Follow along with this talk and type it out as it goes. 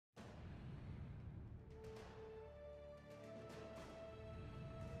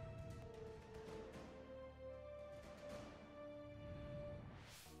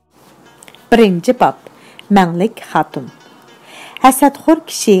Birinci bab. Mənglik xatun. Həsədxor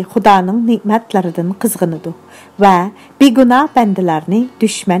kişi Xudanın ni'mətlerindən qızğınıdı və biguna bəndələrini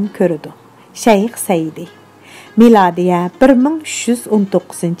düşmən körüdü. Şeyx Seyidi. Miladiyə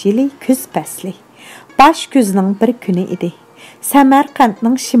 1319 ili küz fəsli. Baş güzünün bir günü idi.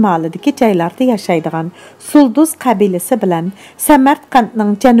 Səmərqandның şimalidəki caylarda yaşaydığan Sulduz qəbiləsi bilən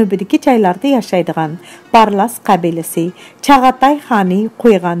Səmərqandның cənubidəki caylarda yaşaydığan Barlas qəbiləsi Çağatay xanı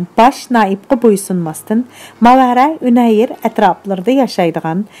qoyğan baş naibqə boysunmasdan Mavara Ünəyir ətraflarında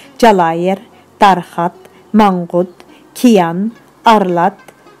yaşaydığan Calayir, Darxat, Manqud, Kiyan, Arlat,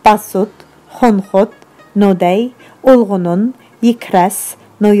 Basut, Xonxot, Nodey, Ulğunun, Yikras,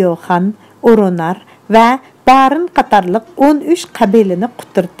 Noyoxan, Urunar və Barın qatarlıq 13 qəbilini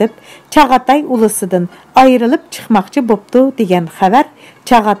quturtib, Çağatay ulusıdan ayrılıb çıxmaqçı bopdu degan xəbər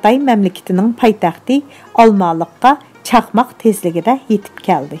Çağatay məmləkətinin paytaxtı Almalıqqa çaxmaq tezligida yetib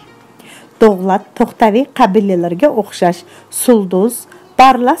gəldi. Doğlat, Toxtavi qəbilələrə oxşaş Sulduz,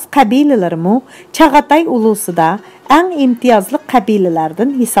 Barlas qəbilələrimi Çağatay ulusuda ən imtiyazlı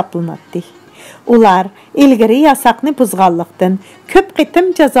qəbilələrdən hesablanırdı. Ular ilgiri yasaqni buzğanlıqdan köp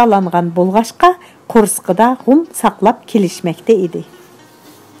qitim jazalanğan bolğaşqa Qorsqıda qum saqlab kelişməkdə idi.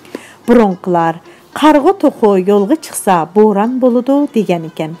 Burunqlar qarğı toxu yolğa çıxsa boran boludu degan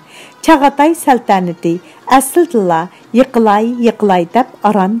ekan. Çağatay səltənəti əslidilla yıqılay deb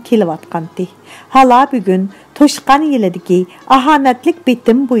aran kelivatqandı. Hala bugün Toşqan yilidagi ahanatlik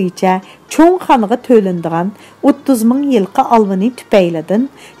bitim bo'yicha cho'ng xonga to'lindigan 30 ming yilqi alvini tüpəyladin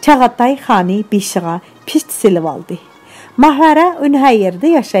Çağatay xani beshiga pisht silib oldi. Mahvara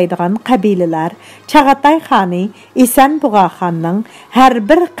Ünhəyirdə yaşaydığan qəbilələr Çağatay xanı Esenbuğa xanның hər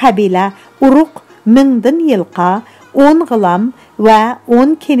bir qəbilə uruq 1000 yılqa 10 gılam və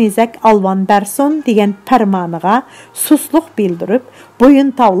 10 kenizək alvan berson degan pərmanığa susluq bildirib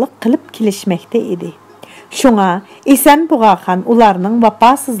boyuntavlıq qılıb kilişməkdə idi. Şuna Esenbuğa xan ularının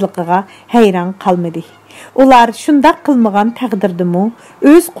vapasızlığına heyran qalmadı. Ular şunda qılmağan təqdirdimi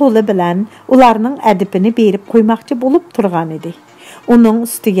öz qolu bilən ularının ədibini berib qoymaqçı olub turğan idi. Onun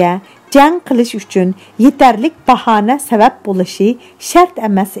üstüge cəng qilish üçün yeterlik bahane səbəb buluşu şərt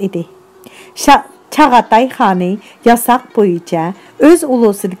əməs idi. Çağatay xanı yasaq boyunca öz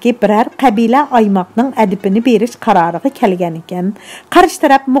ulusudaki birer qəbilə aymaqның ədibini beriş qararığı kəlgən ikən, qarşı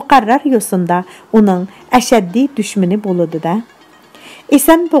tərəf müqarrar yosunda onun əşəddi düşməni buludu da.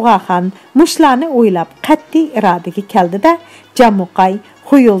 Esenbuğa xan muşlarını oylab qat'i iradəgi gəldi də, Camuqay,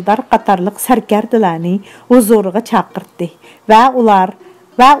 Xuyuldar qatarlıq sərkərdilərini huzuruğa çağırdı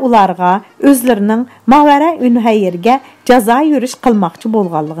və ularga özlərinin Mavara Ünhəyirgə caza yürüş qılmaqçı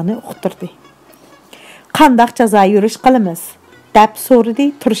bolğanlığını uqturdu. Qandaq caza yürüş qılımız, dəb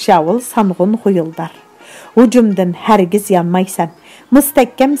sorudu Turşavul Sanğun Xuyuldar. Hücumdan hərgiz yanmaysan,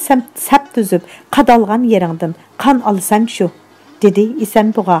 müstəkkəm səp düzüb qadalğan yerindən qan alsan şu, dedi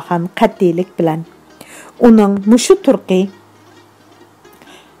Esenbuğa xan qat'ilik bilən. Onun muşu turqi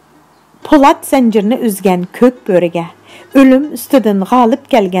Polat zəncirini üzgən kök börəgə, ölüm üstüdən qalib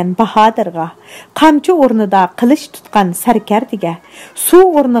gəlgən bahadırğa, qamçı ornıda qılış tutqan sərkərdigə, su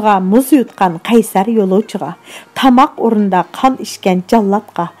ornığa muz yutqan qaysar yoluçuğa, tamaq ornında qan işkən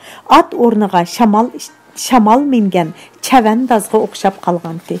callatqa, at ornığa şamal mingən çəvən dazğı oxşab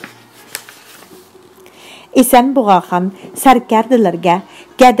qalğandı. Esenbuğa xan sərkərdilərgə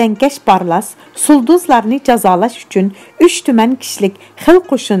gədənkeş Barlas sulduzlarını cazalaş üçün 3 tümən kişilik xil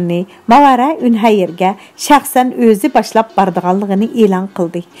qoşunni Mavara Ünhəyirgə şəxsən özü başlap bardığanlığını elan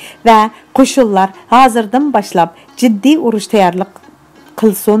qıldı və qoşullar hazırdan başlap ciddi uruş tayarlıq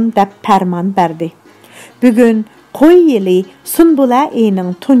qılsın dəb pərman bərdi. Bugün qoy yili Sunbula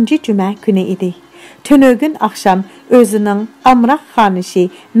eyinin tunci cümə günü idi. Tönögün axşam özünün Amraq xanışı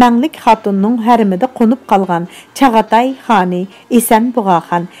Mənglik xatunun hərmida qonup qalğan Çağatay xanı Esenbuğa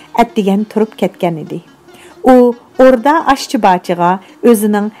xan ətdigən turub ketken idi. O, orada aşçı bacığa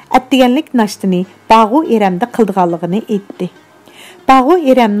özünün ətdigənlik naştını Bağı Erəmdə qıldığanlığını etdi. Bağı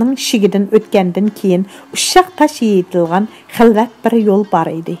Erəmnin şigidin ötkəndin keyin uşaq taş yeyitilgan xilvət bir yol bar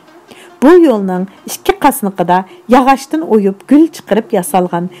idi. Bu yolның iki qasnıqıda yağaçdan oyub gül çıqırıb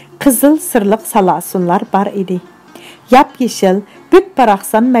yasalğan qızıl sırlıq salasunlar bar idi. Yap yeşil, büt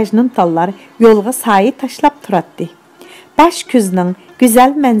paraqsan məcnun tallar yolğa sayı taşlap turatdı. Baş küzünün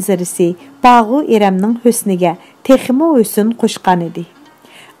güzel mənzərisi Bağı Erəmnin hösnigə teximi ösün qoşqan idi.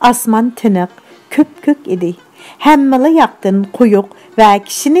 Asman tınıq, köp idi. Həmmili yaqdın qoyuq və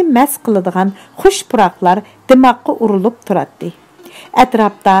kişini məs qılıdığan xuş puraqlar dimaqqa urulub turatdı.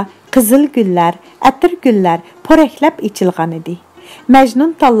 Ətrafda qızıl güller, ətir güller porekləb içilğan idi.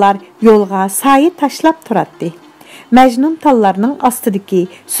 Məcnun tallar yolğa sayı taşlap turatdı. Məcnun tallarının astidiki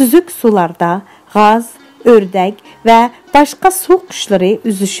süzük sularda gaz, ördək və başqa su quşları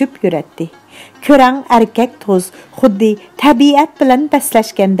üzüşüb yürətdi. Körən erkək toz xuddi təbiət bilən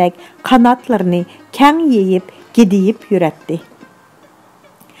bəsləşkəndək qanatlarını kən yeyib, gidiyib yürətdi.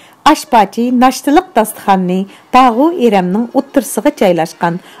 Aşbacı naştılıq dastıxanını Bağı İrəmnin o'ttirsığı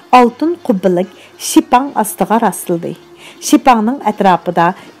caylaşqan altın qubbilik şipang astığa rastıldı. Şipangның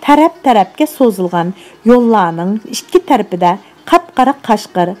ətrafıda tərəp-tərəpkə sozulğan yollarının iki tərəfində qapqara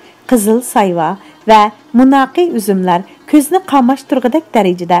qaşqır, qızıl sayva və munaqi üzümlər көзünü qamaşdırğıdak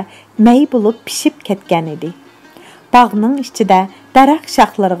dərəcədə məy bulub pişib ketgan idi. Bağның içində dərəx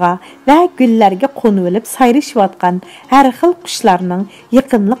şaxlarına və güllərə qonulub sayrışıyatqan hər xil quşlarının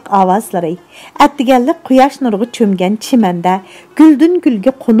yıqımlıq avazları, ətdigənlik quyaş nuru çömgən çiməndə güldün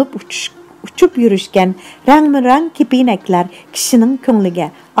gülgə qonub uçub yürüşkən rəng-rəng kipinəklər kişinin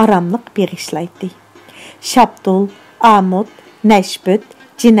könlüge aramlıq bağışlaydı. Şapdul, amut, nəşbüt,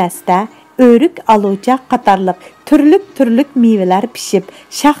 cinəstə, örük alıcaq qatarlıq türlük meyvelər pişib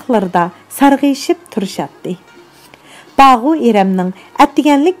şaxlarda sarğıyışıb turuşatdı. Bağı İrəmnin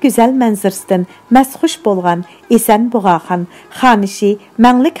ətdigənlik güzel mənzirsindən məsxuş bolğan Esen Buğaxan xanişi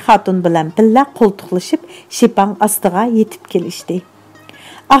Mənglik xatun bilən billə qoltuqlaşıb şipang astığa yetib kelişdi.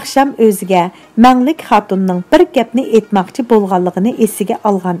 Axşam özüge Mənglik xatunның bir gəpni etmaqçı bolğanlığını esiga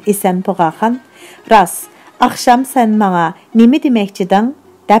alğan Esen Buğaxan, "Ras, axşam sən mənə nemi deməkçidən?"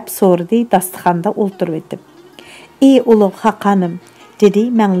 dəb sordu dastıxanda olturub etib. "Ey uluq xaqanım," dedi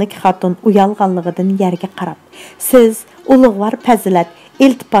Mənglik xatun uyalğanlığıdan yerge qarab. "Siz uluqvar pəzilət,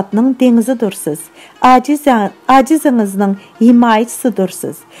 iltifatının denizidursuz, acizіңizдің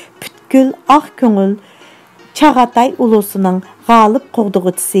himayəçisidursuz. Pütkül, ağ köngül, Çağatay ulusunun qalib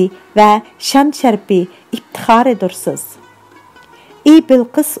qoğduğucusu və şan şərpi iftixar edursuz." "Ey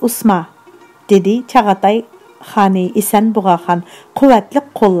Bilqis Usma," dedi Çağatay xanı Esen Buğaxan quvvetli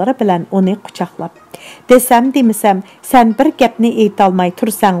qolları bilən onu qucaqlab. "Desəm demisəm, sən bir gəpni eytalmay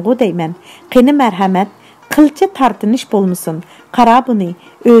tursanğu deymen. Qeni mərhəmət, qılçı tartınış bolmusun. Qara bunu,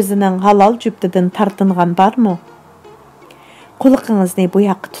 özünün halal cübdüdün tartınğan var mı? Quluqınızını bu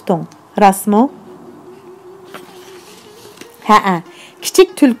yaqı tutun. Rasmı?" "Hə,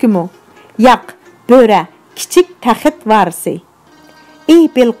 kiçik tülkü mü? Yaq, böre, kiçik təxit varisi." "Ey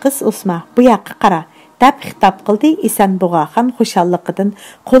Bilqis Usma, bu yaqı qara," dəb xitab qıldı Esen Buğaxan xoşallıqıdın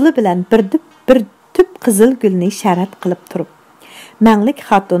qolu bilən bir tüp qızıl gülni şərat qılıb turub. Mənglik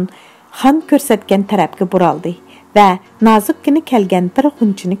xatun xan körsətgən tərəfə buraldı və nazukkini kəlgən bir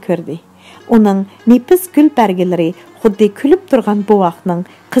xunçini gördü. Onun nefis gül bərgiləri xuddi külüb durğan buğaqның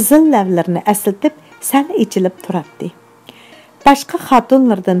qızıl ləvlərini əsiltib səl içilib turatdı. Başqa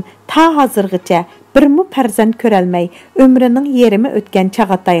xatunlardan ta hazırgıca bir mu pərzənd körəlməy ömrünün yerimi ötkən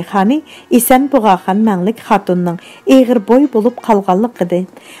Çağatay xanı Esen Buğaxan Mənglik xatunның eğir boy bulub qalğanlıq idi.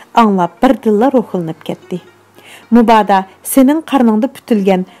 Anlap bir dilla ruhlanıb ketdi. "Mubada senin qarnında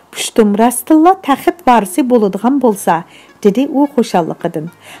pütülgən puştum rastilla təxit varisi boluduğan bolsa," dedi o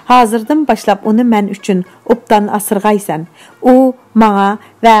xoşallıqıdın. "Hazırdan başlap onu mən üçün obdan asırğaysan. O, mağa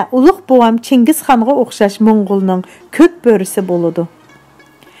və uluq buvam Çingiz xanğa oxşaş Monqolның kök börüsü boludu."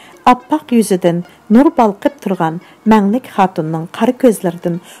 Appaq yüzüdün nur balqıb turğan Mənglik xatunның qarı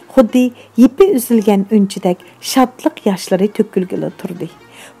gözlərindən xuddi yipi üzülgən önçidək şadlıq yaşları tökülgülü turdu.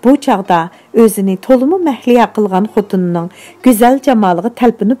 Bu çağda özünü tolumu məhliyə qılğan xotununun güzel camalığı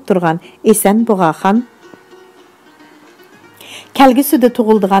təlpinib durğan Esen Buğaxan, "Kəlgüsüdə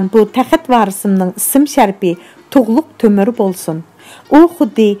tuğulduğan bu təxit varisinin isim şərpi Tughlugh Timur bolsun. O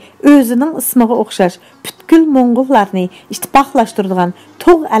xuddi özünün ismiga oxşaş pütkül Monqollarni ittifaqlaşdırdıgan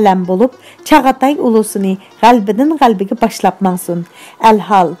tog' alam bo'lib, Çağatay ulusini qalbidan qalbiga başlap mansın.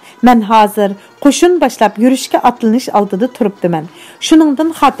 Əlhal, mən hazır qoşun başlap yürüşkə atılış aldıda turubdiman. Şuningdan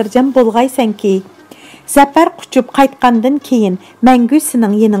xotirjam bolğaysan ki, zəfər quchub qaytqandan keyin məngü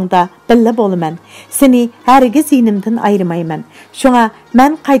sening yeningda billa bolaman. Seni hargiz yenimdan ayırmayman. Şuna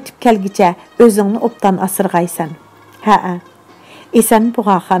mən qaytib kelgicha özüngni obdan asırğaysan." "Hə." Esen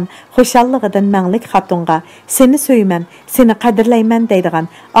Buğaxan xoşallıqıdan Mənglik xatunğa "Seni söymən, seni qadirləyman" deydigan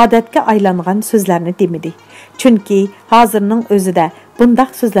adətə aylanğan sözlərini demidi. Çünki hazırның özüdə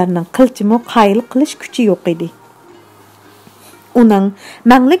bundaq sözlərinin qılçımı qayıl qilish küçü yox idi. Onun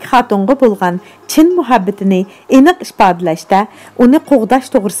Mənglik xatunğa bolğan çin muhabbetini eniq ifadələşdə onu qoğdaş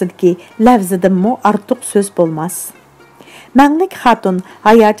toğrısıdaki ləvzidinmi artıq söz bolmaz. Mənglik xatun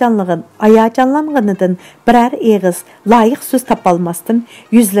hayacanlanğanıdan birər eğiz layiq söz tapalmasdan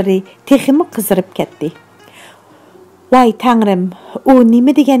yüzləri teximi qızırıb ketdi. "Vay Tanrım, o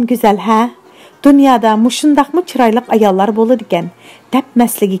nemi degen güzel ha? Dünyada muşundaqmı çiraylıq ayallar bolur eken," dəb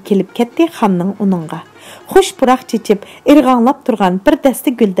məsligi kelib ketdi xanның onunğa. Xush puraq çechib, irğanlab turgan bir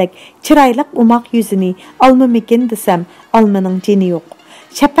dəsti güldək çiraylıq umaq yüzünü almamikin desem, almanın jeni yo'q.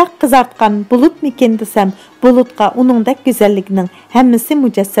 Şəpəq qızartqan bulut mikin desem, bulutqa uningdək güzellikning hammasi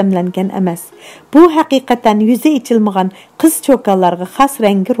mujassamlangan emas. Bu haqiqatan yüzi içilmagan qiz çokanlarga xas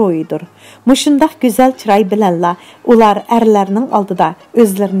rangi ro'yidir. Mushundaq güzel chiroy bilanla ular erlarning oldida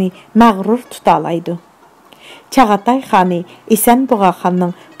o'zlarini mag'rur tutalaydı. Çağatay xani Esen Buğa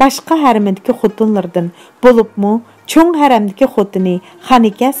xanning boshqa harmidagi xotinlardan bo'libmi, cho'ng haramdagi xotini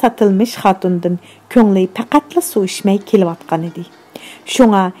xaniga satilmish xotundan ko'ngli faqatla suv ichmay kelayotgan edi.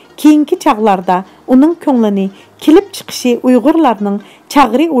 Şuna keyinki çağlarda onun ko'nglini kelib chiqishi Uyg'urlarning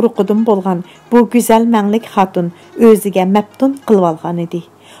chag'ri uruqidan bo'lgan bu güzel mənglik xatun o'ziga maftun qilib olgan edi.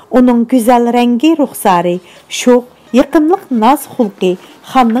 Onun güzel rangi ruxsari, sho'x, yaqinliq noz xulqi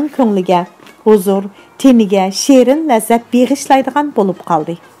xonning ko'ngliga huzur, teniga shirin lazzat beg'ishlaydigan bo'lib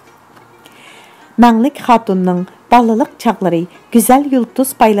qoldi. Mənglik xatunning balılıq çağları güzel yulduz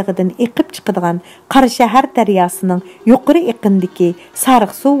baylığıdan eqib chiqadigan Qarashahar daryosының yuqori eqindiki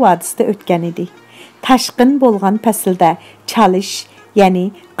sariq suv vodisida o'tgan edi. Tashqin bo'lgan faslda chalish, ya'ni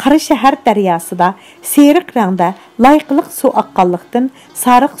Qarashahar daryosida seriq rangda loyqiliq suv oqqanlikdan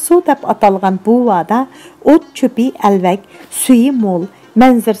sariq suv deb atalgan bu voda o't cho'pi alvak, suyi mo'l,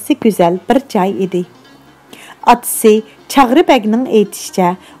 manzarasi güzel bir joy edi. Atisi Çağrıbəkning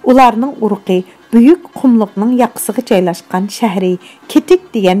aytishicha, ularning uruqi Büyük qumluqning yaqisiga joylashgan shahri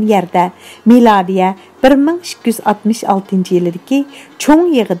Ketik degan yerda miladiya 1266-yildagi cho'ng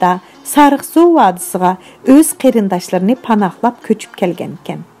yig'ida Sariqsuv vodisiga o'z qarindoshlarini panohlab ko'chib kelgan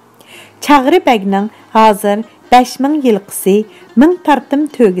ekan. Çağrıbəkning hozir 5000 yilqisi, 1000 tartim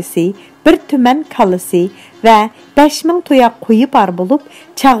to'gisi, bir tuman kalisi va 5000 to'yaq qo'yi bor bo'lib,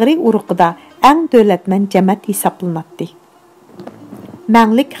 Çağrı uruqida eng davlatman jamoat hisoblanadi.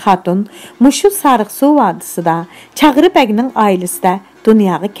 Mənglik xatun mushu Sariqsuv vodisida Çağrıbəkning oilasida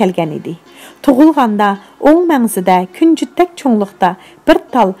dunyoga kelgan edi. Tug'ilganda o'ng mangzida kunjutdak cho'nglikda bir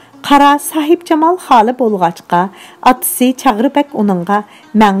tal qara sahibjamal xoli bo'lg'achqa, otasi Çağrıbək uningga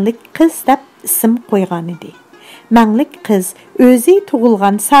Mənglik qiz deb ism qo'ygan edi. Mənglik qiz o'zi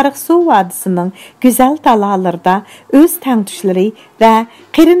tug'ilgan Sariqsuv vodisining go'zal dalalarida o'z tangdushlari va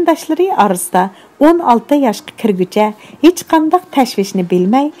qarindoshlari orasida 16 yoshga kirguncha hech qanday tashvishni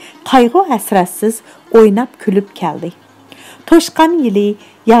bilmay, qayg'u hasratsiz o'ynab kulib keldi. To'shqan yili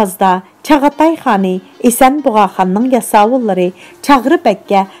yozda Çağatay xani Esen Buğa xanning yasovullari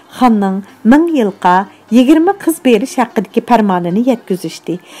Çağrıbəkka xanning 1000 yilqa 20 qiz berish haqidagi farmonini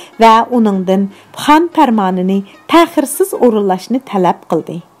yetkazishdi va uningdan xon farmonini ta'xirsiz o'rinlashni talab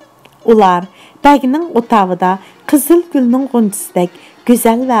qildi. Ular bagning o'tavida qizil gulning g'unchisidek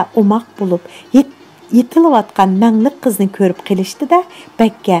güzel va umoq bo'lib yetilayotgan Mənglik qizni ko'rib qilishdi-da,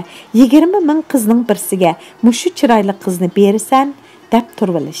 Bakka 20 ming qizning birsiga mushu chiroyli qizni bersan deb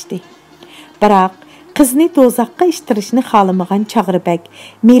turvilishdi. Biroq qizni do'zaxga ishtirishni xolamagan Çağrıbək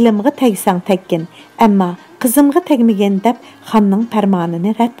melimga tegsang tekkin, ammo qizimga tegmagan deb xonning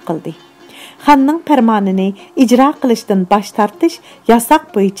farmonini rad qildi. Xonning farmonini ijro qilishdan bosh tortish yasoq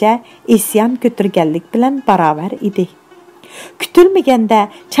bo'yicha isyon ko'targanlik bilan barobar edi. Kütülmegende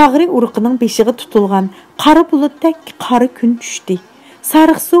Çağrı uruqining beshiga tutilgan qora bulutdek qora kun tushdi.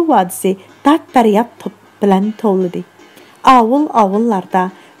 Sariqsuv vodisi dard daryab bilan to'ldi. Avul-avullarda,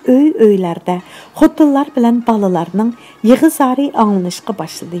 öy-öylarda xotinlar bilan balalarning yig'izari anglanishga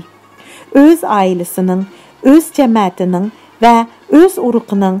boshladi. O'z oilasining, o'z jamoatining va o'z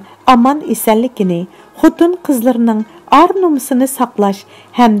uruqining aman esanligini, xotin qizlarining ar-nomusini saqlash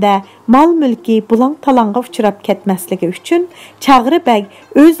hamda mol-mulki bulang-talonga uchrab ketmasligi uchun Çağrıbək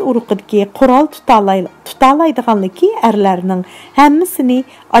o'z uruqidagi qurol tutalaydiganligi erlarning hammasini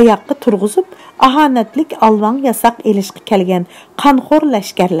oyoqqa turg'izib, ahonatlik alvang yasoq elishga kelgan qonxo'r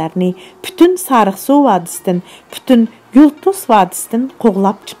lashkarlarni butun Sariqsuv vodisidan, butun Yulduz vodisidan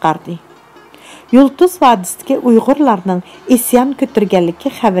qo'g'lab chiqardi. Yulduz vodisidagi Uyg'urlarning isyon ko'targanligi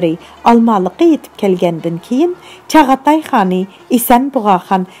xabari Almaliqqa yetib kelgandan keyin Çağatay xani Esen Buğa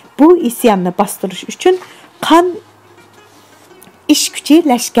xan bu isyonni bostirish uchun qon ish kuchi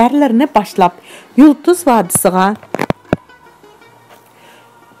lashkarlarini boshlab Yulduz vodisiga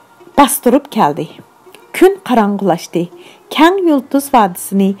bostirib keldi. Kun qorong'ulashdi. Kang Yulduz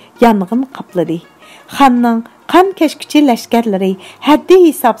vodisini yong'in qopladi. Xonning qon keshkuchi lashkarlari haddi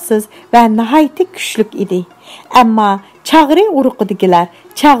hisobsiz va nihoyatda kuchli edi. Ammo Çağrı uruqidagilar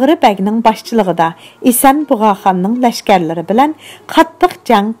Çağrıbəkning boshchiligida Esen Buğa xonning lashkarlari bilan qattiq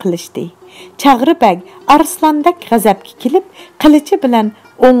jang qilishdi. Çağrıbək arslondek g'azabga kelib, qilichi bilan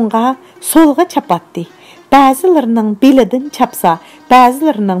o'ngga, so'lga chapatdi. Ba'zilarining belidan chapsa,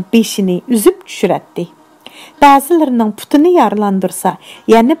 ba'zilarining beshini uzib tushiradi. Bəzilərinin putunu yaralandırsa,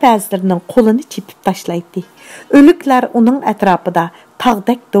 yəni bəzilərinin qolunu çipib taşlaydı. Ölüklər onun ətrafında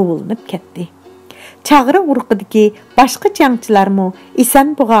tağdak dovulunub ketdi. Çağrı uruqidagi başqa jangchilarmı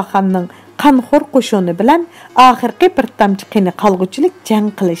İsən Buğaxanның qanxor qo'shuni bilan oxirgi bir tamchi qini qolg'uchilik jang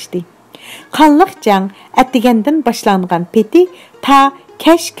qilishdi. Qanliq jang atigandan boshlangan peti ta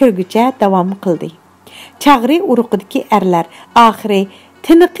kash kirgucha davom qildi. Çağrı uruqidagi erlar oxiri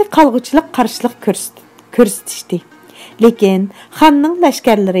tiniqi qolg'uchilik qarshilik ko'rsatishdi. Lekin xonning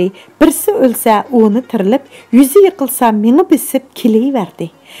lashkarlari birsi o'lsa o'ni tirilib, yuzi yiqilsa meni bisib kelaverdi.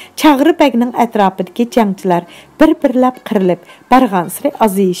 Çağrı bəgning ətrafidagi jangchilar bir-birlab qirilib, barğansiri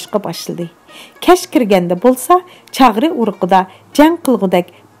azayishqa başladı. Kash kirganda bo'lsa, Çağrı uruqida jang qilgudak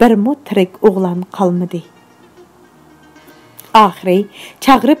birmu tirik o'g'lan qolmadi. Oxiri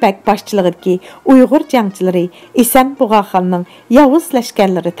Çağrı bəg başçılığıdagi Uyghur jangchilari İsən Buğaxanның yavuz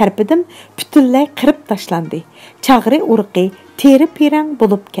lashkarlari tarafidan butunlay qirib tashlandi. Çağrı uruqi teri-pirang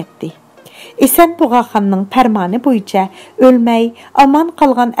bo'lib ketdi. İsən Buğaxanның farmoni bo'yicha o'lmay aman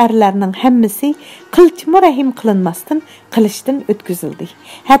qolgan erlarning hammasi qilchmi rahim qilinmasdan qilishdan o'tkazildi.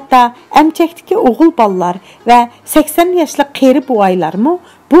 Hatto amchakdagi o'g'il bolalar va 80 yoshli qeri buvaylarmi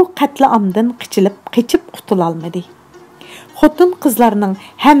bu qatliamdan qichib qutula olmadi. Xotin qizlarning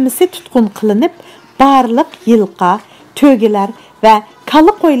hammasi tutqun qilinib, barliq yilqa, to'gilar va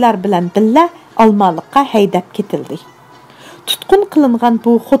kala qo'ylar bilan billa Almaliqqa haydab ketildi. Tutqun qilingan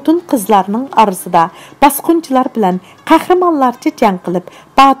bu xotin qizlarning orasida bosqinchilar bilan qahramonlarcha jang qilib,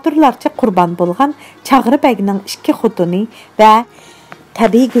 boturlarcha qurbon bo'lgan Çağrı bəgning 2 xotini va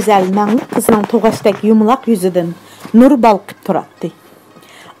tabiiy go'zal mangli qizning to'g'ashdek yumaloq yuzidan nur balqib turardi.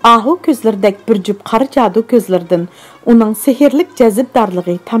 Ahu ko'zlaridek bir jup qora jadu ko'zlaridan uning sehrlik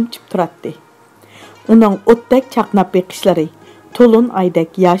jazibdorligi tamchib turardi. Uning o'tdek chaqnab beqishlari, to'lin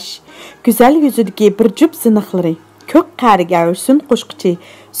aydek yosh, go'zal yuzidagi bir jup ziniqlari, ko'k qariga o'sin qo'shqichi,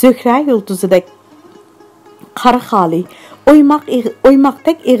 Zöhra yulduzidek qora xoli,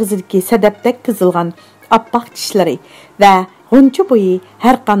 o'ymoqdek eg'izidagi sadabdek tizilgan oppoq tishlari va g'uncha bo'yi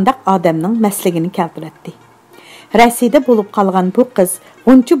har qanday odamning masligini keltiradi. Rasida bo'lib qolgan bu qiz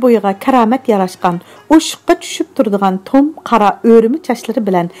g'uncha bo'yiga karomat yarashgan, o'shiqqa tushib turadigan tom qora o'rimi chochlari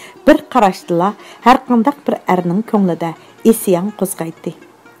bilan bir qarashdila har qanday bir erning ko'nglida isyon qo'zg'aydi.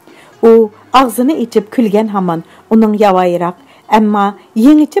 U og'zini ichib kulgan hamon uning yavoyiroq, ammo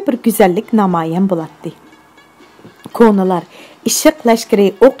yangicha bir go'zallik namoyon bo'ladi. Ko'nalar ishiq lashkari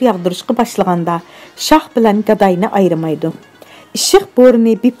o'q yog'dirishga boshlaganda shoh bilan gadoyni ayirmaydi. Ishiq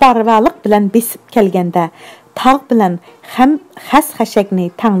bo'rini beparvalik bilan besib kelganda tog' bilan ham xas-xashakni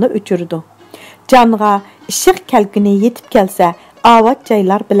tangli o'chirdi. Jonga ishiq kalkuni yetib kelsa, avod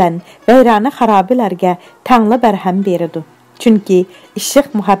joylar bilan vayrona xarobalarga tangli barham beradi. Chunki ishiq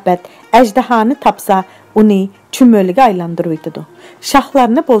muhabbat ajdahoni topsa, uni chumoliga aylantirib o'tadi.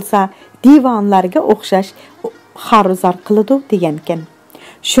 Shohlarni bo'lsa, divonlarga o'xshash xaruzor qiladi degankan.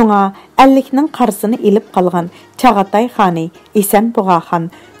 Shunga 50ning qarsini ilib qolgan Chag'atay xoni İsən Buğaxan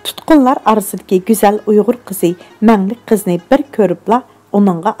tutqunlar orasidagi go'zal Uyg'ur qizi manglik qizni bir ko'ribla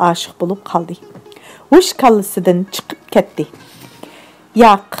uningga oshiq bo'lib qoldi. Hush kallasidan chiqib ketdi.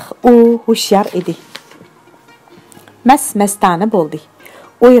 Yo'q, u hushyor edi. Mastana bo'ldi.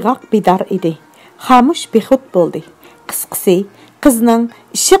 O'yg'oq bidor edi. Xamush bexud bo'ldi. Qisqasi, qizning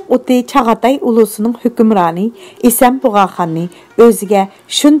ishiq o'ti Chag'atay ulusining hukmroni İsən Buğaxanni o'ziga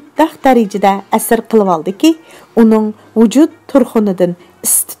shundoq darajada asir qilib oldiki, uning vujud turxunidan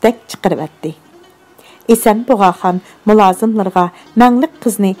istitak chiqaribdi. İsən Buğaxan mulozimlarga manglik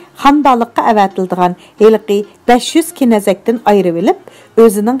qizni xondolikqa avatildigan heliqi 500 kinazakdan ayirib olib,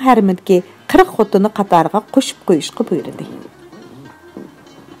 o'zining harmidagi 40 xotini qatoriga qo'shib qo'yishga buyurdi.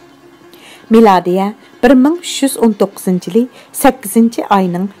 Miladiya 1319-yili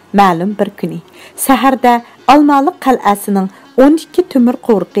 8-oyning ma'lum bir kuni saharda Almaliq qal'asining 12 Timur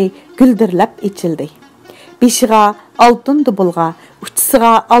qo'rqi guldirlab ichildi. Beshiga oltin dubulga,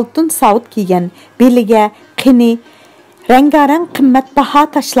 uchisiga oltin savut kiygan, beliga qini rangarang qimmatbaho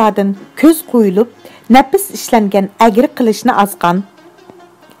tashlardan ko'z qo'yilib, nafis ishlangan agri qilishni azgan,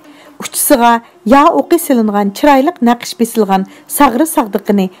 uchisiga ya o'qi silingan, chiroyli naqsh besilgan sag'ri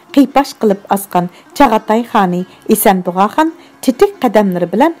sag'diqini qiypash qilib asqan Chag'atay xoni İsən Buğaxan tetik qadamlari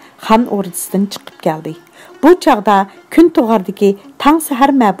bilan xon o'rdisidan chiqib keldi. Bu chaqda kun tug'ardagi tang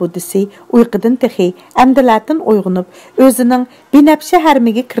sahar ma'budisi uyqudan texi amdilatin uyg'unib, o'zining binafsha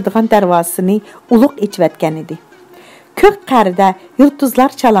harmiga kirdigan darvozasini uluq ichvatgan edi. Ko'k qarida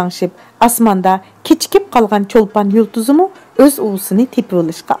yulduzlar chalangshib, osmonda kechikib qolgan cho'lpon yulduzimi o'z uvusini tepib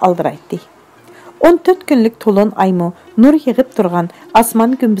olishga aldiraydi. 14 günlük to'lin aymu nur yig'ib turgan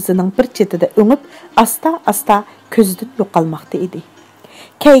osmon gumbizining bir chetida o'ngib asta ko'zdan yo'qolmoqda edi.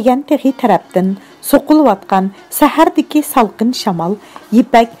 Kaygan teg'i tarafdan so'qilayotgan sahardagi salqin shamol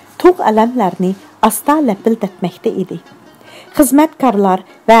yipak tug' alamlarni asta lapildatmoqda edi. Xizmatkorlar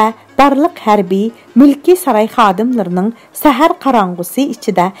va barliq harbiy mulkiy saroy xodimlarining sahar qorong'usi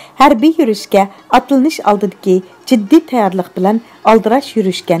ichida harbiy yurishga atlanish oldidagi jiddiy tayyorlik bilan aldirash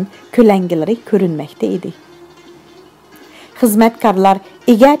yurishgan ko'langilari ko'rinmoqda edi. Xizmatkorlar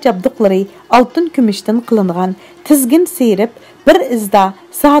ega jabduqlari oltin kumushdan qilingan tizgin siyirib bir izda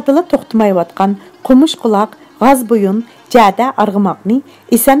soatila to'xtamayotgan qumush quloq g'az bo'yun jada arg'imoqni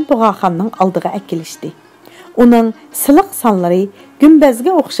Esan Bug'axonning oldiga akilishdi. Uning siliq sonlari,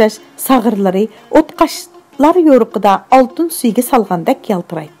 gumbazga o'xshash sag'irlari o'tqashlar yo'riqida oltin suyga solgandek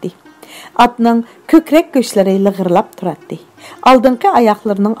yaltiraydi. Atning ko'krak go'shlari lig'irlab turadi. Oldingi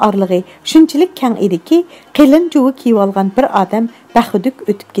oyoqlarining orlig'i shunchalik keng ediki, qilin juvi kiyib olgan bir odam baxuduk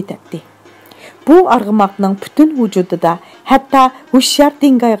o'tib ketadi. Bu arg'imoqning butun vujudida, hatto hushyor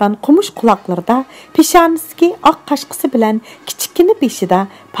dingaygan qumush quloqlarida, peshonasiga oq qashqisi bilan kichikini beshida,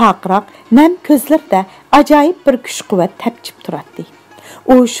 paqroq, nam ko'zlarda ajoyib bir kuch-quvvat tapchib turadi.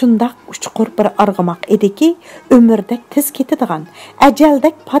 U shundoq uchqur bir arg'imoq ediki, umrdak tiz ketadigan,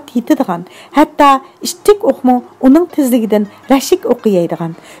 ajaldak pat yetadigan, hatto ishtik o'qmi uning tezligidan rashik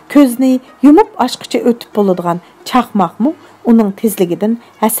o'qiydigan, ko'zni yumib ochqicha o'tib bo'ladigan chaqmoqmi uning tezligidan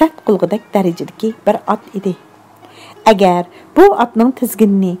hasad qilg'idak darajadagi bir ot edi. Agar bu otning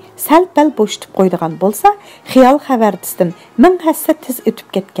tizginini sal-pal bo'shtib qo'ydigan bo'lsa, xiyol xavardisidan ming hassa tiz o'tib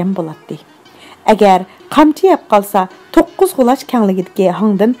ketgan bo'ladi. Agar qamchi yeb qolsa, 9 g'ulash kengligidagi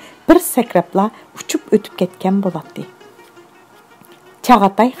hangdan bir sakrabla uchib o'tib ketgan bo'ladi.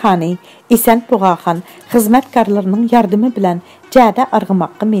 Chag'atay xoni Esan Bug'axon xizmatkorlarining yordami bilan jada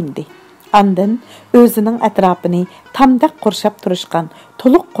arg'imoqqa mindi. Andın o'zining atrofini tamdaq qurshab turishgan,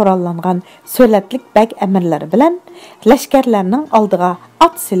 to'liq qurollangan so'latlik bag amirlari bilan lashkarlarning oldiga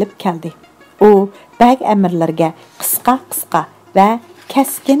ot silib keldi. U bag amirlarga qisqa va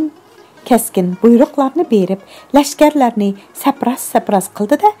kaskin buyruqlarni berib, lashkarlarni sapras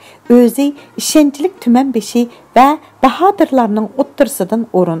qildi-da, o'zi ishonchlik tuman beshi va bahodirlarning o'ttirsidan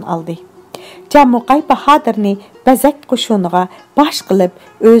o'rin oldi. Jamuqay Bahodirni bazak qo'shuniga bosh qilib,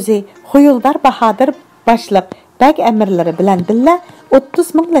 o'zi Xuyuldar Bahodir boshliq bag amirlari bilan billa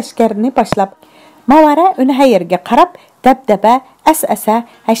 30 ming lashkarni boshlab, Mavara Unhayirga qarab dabdaba, asasa,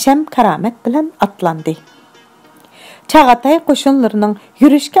 hasham karomat bilan atlandi. Chag'atay qo'shinlarining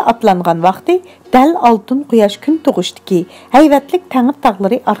yurishga atlangan vaqti dal oltin quyosh kun tug'ishdiki, hayvatlik tangir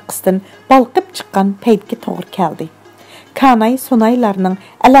tog'lari orqasidan balqib chiqqan paytga to'g'ri keldi. Kanay sonaylarning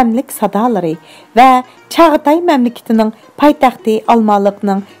alamlik sadolari va Chag'atay mamlakatining poytaxti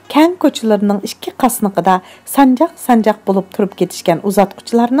Olmaliqning keng ko'chalarining ikki qasniqida sanjaq bo'lib turib ketishgan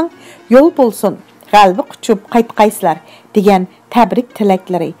uzatquchilarning yo'l bo'lsin, g'albi quchib qaytqaysizlar degan tabrik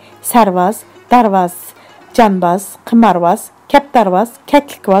tilaklari sarvaz, darvaz, janbaz, qimarvaz, kaptarvaz,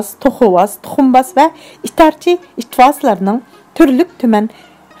 kaklikvaz, to'xuvaz, tuxumbaz va itarchi itvozlarning turlik tuman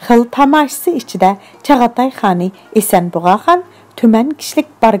xil tamoshisi ichida Chag'atay xoni Esan Bug'axon tuman kishilik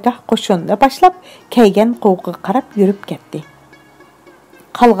bargoh qo'shinni boshlab, kaygan qo'g'iga qarab yurib ketdi.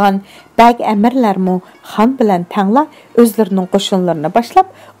 Qolgan bag amirlarmu xon bilan tangla o'zlarining qo'shinlarini boshlab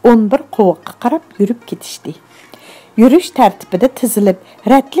 11 qo'g'iga qarab yurib ketishdi. Yurish tartibida tizilib,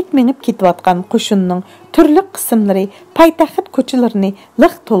 ratlik menib ketayotgan qo'shinning turli qismlari poytaxt ko'chalarini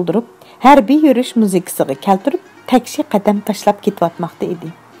liq to'ldirib, harbiy yurish muzikasiga keltirib, takshi qadam tashlab ketayotmoqda edi.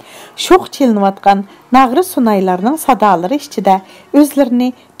 Sho'x chelinayotgan nag'ri sunaylarning sadolari ichida o'zlarini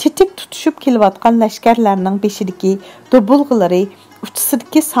chitik tutishib kelayotgan lashkarlarning beshidagi dobulg'ilari,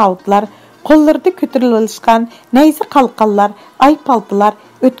 uchisidagi savutlar, qo'llarida ko'tarilishgan nayzi qalqonlar, ay paltilar,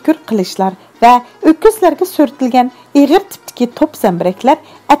 o'tkir qilishlar va o'kizlarga so'rtilgan ig'ir tipdagi top zambiraklar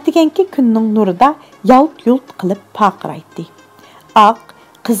atiganki kunning nurida yalt-yult qilib paqiraydi. Oq,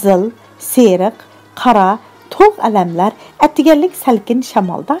 qizil, seriq, qora to'q alamlar atiganlik salkin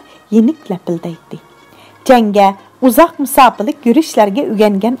shamolda yenik lapildaydi. Jangga uzoq musofirlik yurishlarga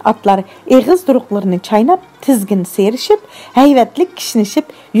o'rgangan otlar eg'iz duruqlarini chaynab, tizgin serishib, hayvatlik kishnishib,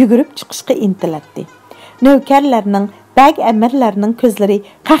 yugurib chiqishga intiladi. Navkarlarning, bag amirlarning ko'zlari,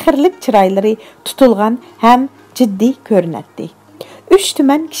 qahrlik chiroylari tutilgan ham jiddiy ko'rinadi. 3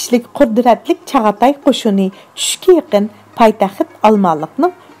 tuman kishilik qudratlik Chag'atay qo'shini tushga yaqin poytaxt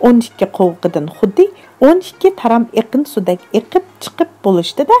Olmaliqning 12 qo'g'idan xuddi 12 taram iqin sudak iqib chiqib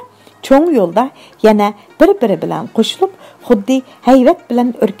bo'lishdi-da, cho'ng yo'lda yana bir-biri bilan qo'shilib, xuddi hayvat bilan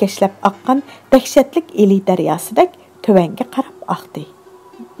o'rkashlab oqqan dahshatlik eli daryosidek tuvanga qarab oqdi.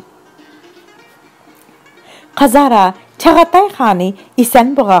 Qazara Çağatay xani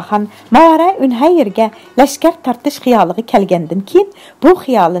Esenbuğa xan Mavara Ünhayirga lashkar tartish xiyoliga kelgandan keyin bu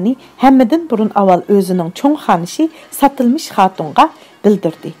xiyolini hammadan burun avval o'zining cho'ng xonishi Satılmış xotunga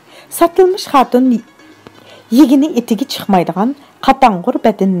bildirdi. Satılmış xotun yigini etigi chiqmaydigan qatang'ur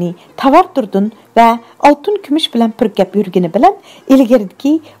badanni tavardurdun va oltin kumush bilan purkab yurgini bilan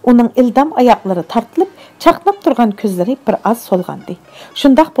ilgirki uning ildam oyoqlari tortilib chaqnab turgan ko'zlari bir oz so'lgandi.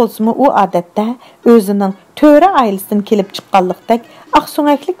 Shundoq bo'lsa-mu u odatda o'zining to'ra oilasidan kelib chiqqanlikdek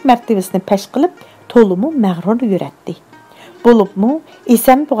oqso'ngaklik martabasini pesh qilib to'limu mag'rur yuratdi. Bo'libmi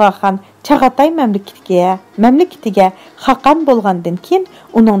Esenbuğaxon Çağatay mamlakatiga xaqon bo'lgandan keyin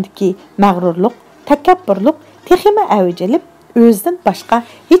uningdagi mag'rurlik, takabburlik texima avjilib o'zidan boshqa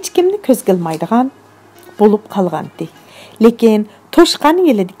hech kimni ko'zgilmaydigan bo'lib qolgandi. Lekin to'shqan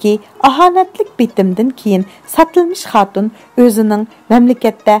yilidagi ahonatlik bitimdan keyin Satılmış xotun o'zining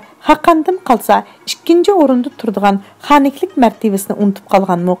mamlakatda haqandan qolsa ikkinchi o'rinda turadigan xonliklik martabasini unutib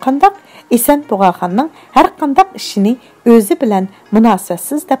qolganmi qandoq Esenbuğaxonning har qanday ishini o'zi bilan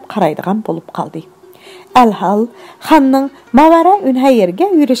munosabatsiz deb qaraydigan bo'lib qoldi. Alhal xonning Mavara Ünhayirga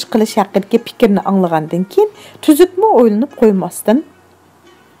yurish qilish haqidagi fikrini anglagandan keyin tuzukmi o'ylanib qo'ymasdan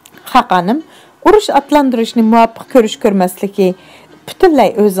Xaqanim urush atlantirishni muvaffaq ko'rmasligi butunlay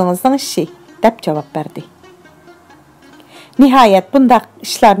o'zingizning ishi deb javob berdi. Nihoyat bundaq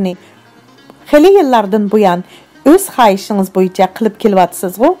ishlarni xili yillardan buyon o'z xohishingiz bo'yicha qilib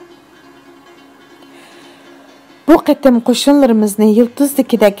kelyapsiz-ku. Bu qitim qo'shinlarimizni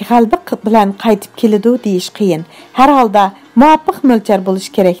yildizdikidek g'alba bilan qaytib keladi deyish qiyin. Har holda muvaffaq mo'lchar bo'lish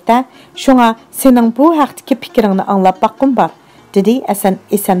kerak-da. Shunga sening bu haqdagi fikringni anglab baqqim bor, dedi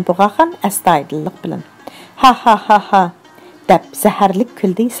Esenbuğaxon astoydillik bilan. Ha ha ha ha deb zaharlik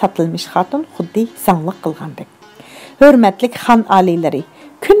kuldi Satılmış xotun xuddi sanglik qilgandek. Hurmatlik xon oliylari,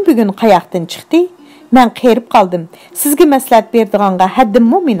 kun bugun qayoqdan chiqdi? Men qerib qoldim. Sizga maslahat berdiganga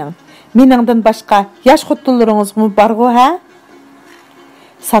haddimmi mening? Meningdan boshqa yosh xotinlaringizmi bor-ku, ha?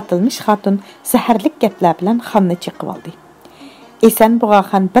 Satılmış xotun zaharlik gaplar bilan xonni chiqib oldi.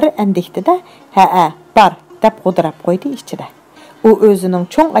 Esenbuğaxon bir andikdi-da, "Ha, bor" deb g'o'dirab qo'ydi ichida. U o'zining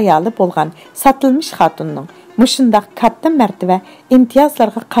cho'ng ayoli bo'lgan Satılmış xotunning mushundaq katta martaba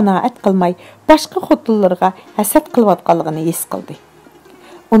imtiyozlarga qanoat qilmay boshqa xotinlarga hasad qilayotganligini his qildi.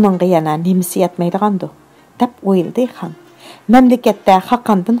 Uningga yana nimasi yetmaydigandi deb o'yladi xon. Mamlakatda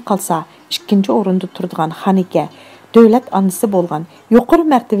xaqondan qolsa ikkinchi o'rinda turadigan xoniga davlat onasi bo'lgan yuqori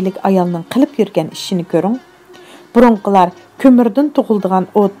martabalik ayolning qilib yurgan ishini ko'ring. Burunqilar ko'mirdan tug'ildigan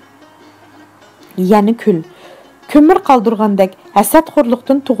o't, yana kul, ko'mir qoldirgandek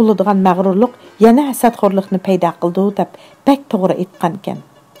hasadxo'rlikdan tug'iladigan mag'rurlik yana hasadxo'rlikni paydo qildi deb bak to'g'ri aytgan ekan.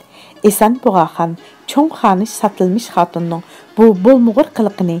 Esenbuğaxon cho'ng xonish Satılmış xotunning bu bo'lmug'ur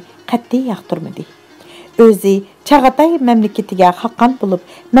qiliqini qat'iy yoqtirmadi. O'zi Çağatay mamlakatiga xaqon bo'lib,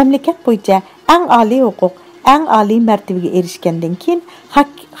 mamlakat bo'yicha eng oliy huquq, eng oliy martabaga erishgandan keyin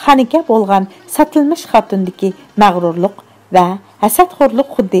xoniga bo'lgan Satılmış xotundagi mag'rurlik va hasadxo'rlik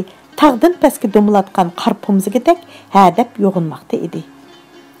xuddi tag'dan pastga do'milatgan qor pomzigidek hadab yo'g'inmoqda edi.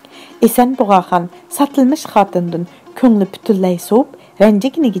 Esenbuğaxon Satılmış xotundan ko'ngli butunlay sovib,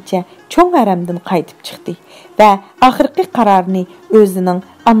 ranjiginigacha cho'ng haramdan qaytib chiqdi va oxirgi qarorini o'zining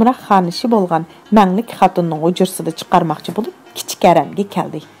amroq xonishi bo'lgan manglik xotunning hujrasida chiqarmoqchi bo'lib, kichik haramga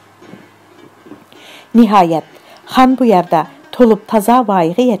keldi. Nihoyat xon bu yerda to'lib toza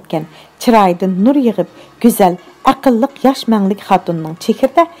voyaga yetgan, chiroyidan nur yig'ib, go'zal, aqlliq yosh manglik xotunning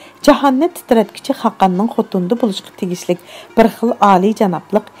chekirda jahonni titratguchi xaqonning xotunda bo'lishga tegishlik bir xil oliy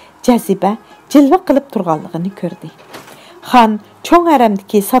janoblik, jaziba, jilva qilib turganligini ko'rdi. Xon cho'ng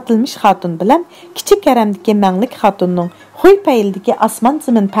haramdagi Satılmış xotun bilan kichik haramdagi manglik xotunning xo'y payildagi osmon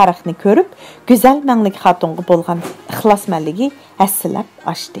zimin farqini ko'rib, go'zal manglik xotunga bo'lgan ixlosmanligi hassilab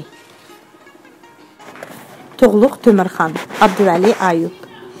ochdi. Tughlugh Timurxon, Abduvali Ayub.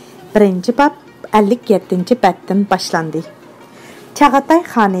 1-bab 57-batdan boshlandi. Çağatay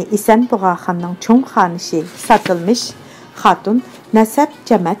xoni Esenbuğaxonning cho'ng xonishi Satılmış xotun nasab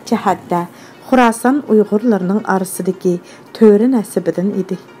jamat jihatda Xurasan Uyg'urlarning orasidagi to'ri nasibidan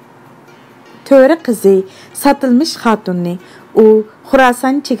edi. To'ri qizi Satılmış xotunni u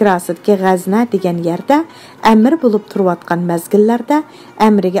Xurasan chegarasidagi G'azna degan yerda amir bo'lib turayotgan mazgillarda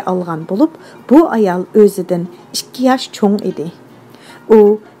amriga olgan bo'lib, bu ayol o'zidan 2 yosh cho'ng edi.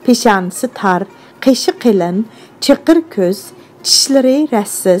 U peshonasi tor, qishi qilin, chiqir ko'z, tishlari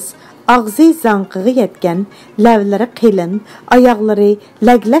rassiz, og'zi zanqiga yetgan, lavlari qilin, oyoqlari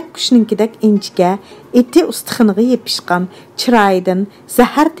laglak qushninkidek inchga, eti ustixiniga yepishgan, chiroyidan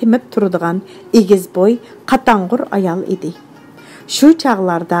zahar temib turadigan egiz bo'y, qatang'ur ayol edi. Şu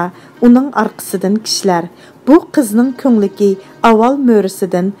çağlarda onun arqısıdan kişiler bu qızның көңліki aval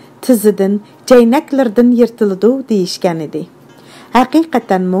mörüsüdən, tizidən, ceynəklərdən yırtılıdı deyişkən idi.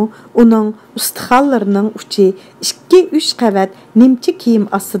 Həqiqətən mu onun ustixanlarının uçu 2-3 qəvət nimçi kiyim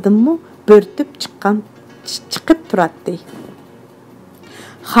asıdın mu börtüb çıxıb turatdı.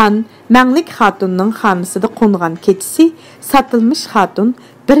 Xan, Mənglik xatunның xanısıda qonğan keçisi satılmış xatun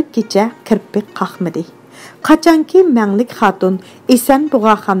bir gecə kirpik qaqmıdı. Qaçanki Mənglik xatun Esen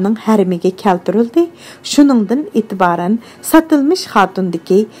Buğaxanның hərimiga keltirildi, şuningdan etibaran satılmış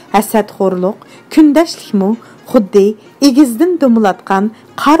xatundiki həsədxorluq, kündəşlikmi xuddi egizdən dumulatqan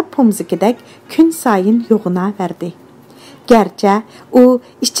qar pomzikidək gün sayın yoğuna verdi. Gerçi o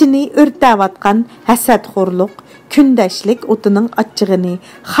içini örtəvatqan həsədxorluq, kündəşlik otunun açığını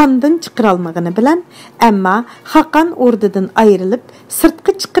xandan çıxıralmağını bilən, əmma Xaqan ordudan ayrılıb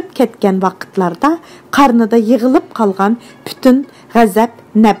sırtqı çıxıb ketken vaqtlarda qarnıda yığılıb qalğan bütün ғəzəb,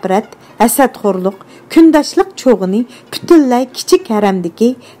 nəbrət, həsədxorluq, kündəşlik çoğunu bütünləy kiçik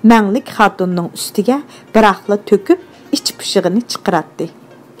hərəmdiki Mənglik xatunның üstüge biraqla töküb iç pışığını çıxıratdı.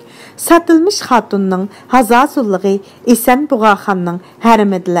 Satılmış xatunның hazazullığı Esen Buğaxanның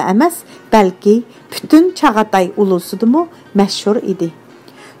hərimidilə əməs, bəlki bütün Çağatay ulusudumu məşhur idi.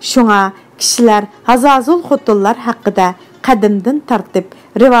 Şuna kişiler hazazul xotunlar haqqıda qədimdən tartib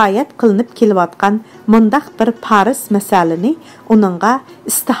rivayət qılınıb kelivatqan mundaq bir Paris məsəlini onunğa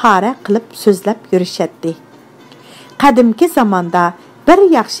istihara qılıb sözləb yürüşətdi. Qədimki zamanda bir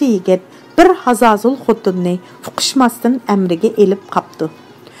yaxşı yigit bir hazazul xotunni fuqışmasdan əmriga elib qapdı.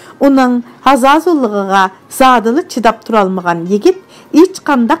 Onun hazazulluğuna zadılı çidab turalmağan yigit hiç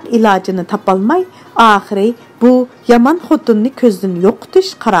qandaq ilacını tapalmay, ahiri bu yaman xotunni көздün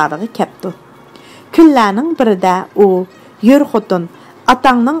yoqtuş qararığı kepdi. Küllərinin birida o, yür xotun,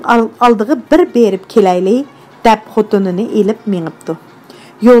 atаңның aldığı bir berib kelayli, dəb xotununu elib minibdi.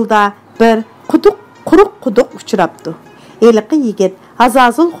 Yolda bir quruq quduq uçurabdı. Eliqi yigit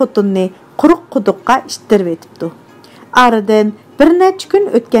hazazul xotunni quruq quduqqa iştirib etibdi. Aradan bir neçə gün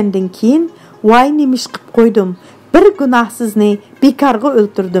ötkəndən keyin, vay nemiş qıb qoydum, bir günahsızını bekarga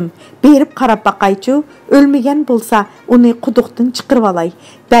öldürdüm, berib qarab baqayçu, ölmegen bolsa onu quduqdan çıqırıb alay,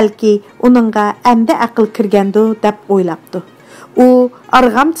 bəlki onunğa əmdə aqıl kirgəndi deb oylapdı. O,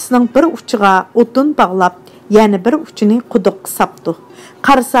 arğamçısının bir uçuğa otun bağlap, yəni bir uçunu quduq sapdı.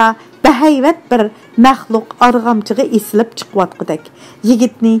 Qarsa, bəhayvət bir məxluq arğamçığı esilib çıxvatqıdak,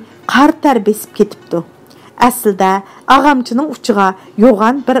 yigitni qar tər besib ketibdi. Əslində, ağamçının uçuğa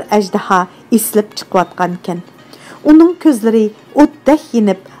yoğan bir əjdaha esilib çıxvatqan ikən. Onun közləri otdək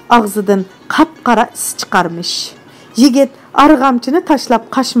yenib, ağzıdan qapqara is çıxarmış. Yigit arğamçını taşlap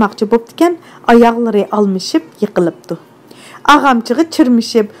qaşmaqçı bopdikən, ayaqları almışıb, yıqılıbdı. Ağamçığı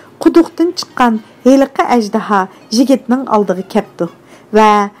çırmışıb, quduqdan çıqqan heliqi əjdaha yigitnin aldığı kepdi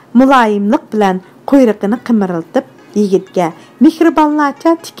və mulayimlik bilən quyruğunu qımırıltıb, yigitga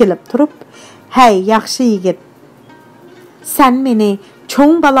mehribanlarca tikilib turub, "Hey, yaxşı yigit, sen meni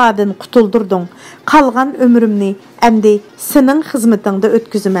çoğun baladan qutuldurdun, qalğan ömrümni əmdi senin xizmetinde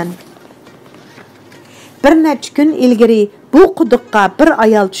ötküzümən." Bir neçə gün ilgiri bu quduqqa bir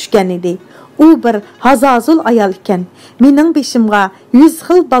ayal düşkən idi. O bir hazazul ayal ikən, mening beşimga 100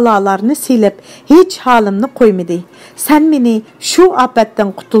 xil balalarını silib, heç halimni qoymadı. Sen meni şu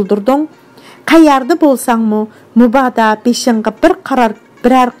afətdən qutuldurdun. Qayerdə bolsanmı, mubada beşinga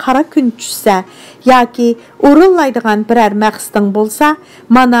birər qara gün düşsə, yoki o'rinlaydigan birər maqsading bolsa,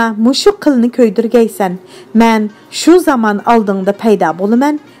 mana mushu qilni ko'ydirgaysan. Men shu zaman oldingda paydo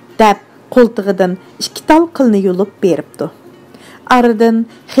bo'laman, deb qo'ltig'idan 2 tal qilni yulib beribdi. Aradan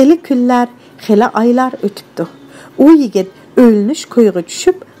xili kunlar, xili oylar o'tibdi. U yigit o'lnish ko'yga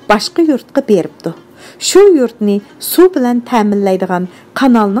tushib, boshqa yurtga beribdi. Şu yurtni suv bilan ta'minlaydigan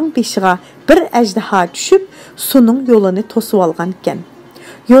kanalning beshiga bir ajdaha tushib, suning yo'lini to'sib olgan ekan.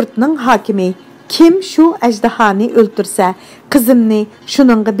 Yurtning hakimi kim şu ajdahani o'ltirsa, qizimni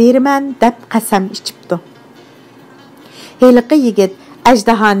shuningga beraman deb qasam ichibdi. Heliqi yigit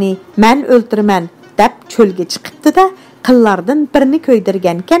ajdahani men o'ltiraman deb cho'lga chiqibdi-da, qillardan birini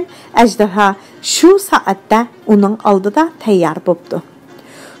ko'ydirgankan, ajdaha shu soatda uning oldida tayyor bo'ldi.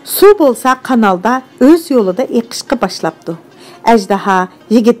 Suv bo'lsa kanalda o'z yo'lida eqishga boshlabdi. Ajdaha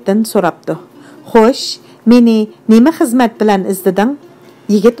yigitdan so'rabdi: "Xo'sh, meni nima xizmat bilan izdiding?"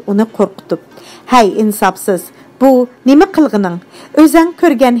 Yigit uni qo'rqitib: "Hay insofsiz, bu nima qilg'ining? O'zing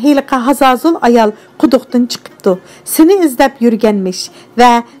ko'rgan heliqa hazazul ayol quduqdan chiqibdi. Seni izlab yurganmish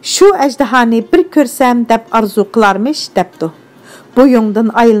va shu ajdahani bir ko'rsam deb arzu qilarmish" debdi. "Bo'yingdan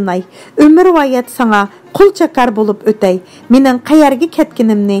ayilmay, umr vayat sana qul chakar bo'lib o'tay. Mening qayerga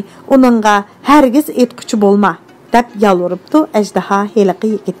ketganimni uningga hargiz aytquchi bo'lma" deb yalvarıptı ejdaha heliqi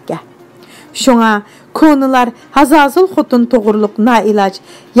yigitga. Şuna konular hazazıl xotun toğırlıq nailac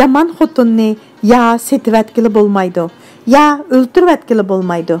yaman xotunni ya setivetkili bolmaydı, ya öldürvetkili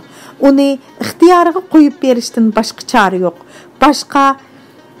bolmaydı. Onu ixtiyarıga qoyup beriştin başqa çare yo'q. Başqa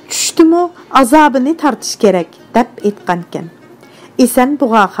düştümü azabını tartış gerek deb etqanken. Esen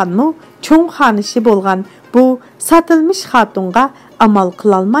Buğaxanmı çoğ xanışı bolğan bu satılmış xatunga amal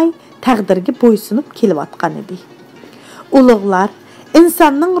qılalmay təqdirge boysunup kelivatqan idi. Uluqlar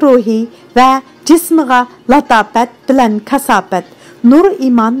insanның ruhi və cismiga latafat bilan kasafat, nur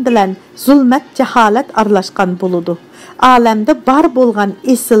iman bilan zulmat jahalat aralashqan buludu. Alamda bar bolğan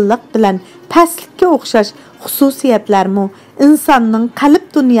esillik bilan paslikka o'xshash xususiyatlarmı insanның qalb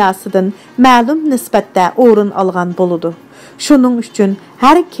dunyasıdan ma'lum nisbatda o'rin algan buludu. Şunun üçün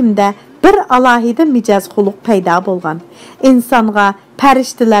hər kimdə bir alahida mijaz xuluq payda bolğan. İnsanga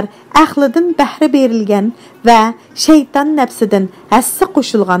pəriştilər əxlidən bəhri berilgan və şeytan nəfsidən həssi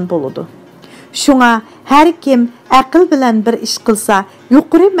qoşulğan boludu. Şuna hər kim aql bilan bir iş qılsa,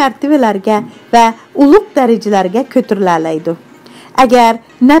 yuqori mərtəbələrə və uluq dərəcələrə kötürüləlaydı. Əgər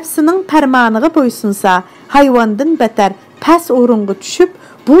nəfsinin pərmanığı boysunsa, hayvandan betər pəs orunğa düşüb,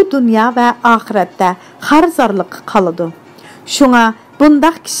 bu dünya və axirətdə xarzarlıq qalıdı. Şuna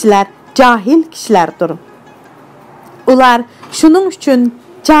bundaq kişilər cahil kişilərdir. Ular şunun üçün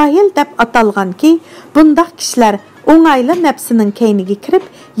cahil deb atalğan ki, bundaq kişilər oңaylı nəfsinin keyniga kirib,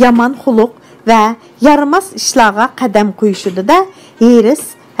 yaman xuluq və yaramaz işlağa qədəm qoyuşudu da, hiris,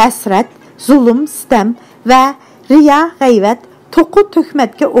 həsrət, zulüm, sitem və riya, g'ayvat, to'qu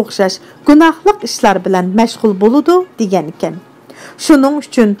töhmətə o'xşaş günahliq işlar bilan məşğul boludu degan ekan. Şunun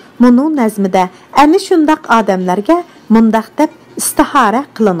üçün bunu nəzmida ani şundaq adamlarga mundaq deb istihara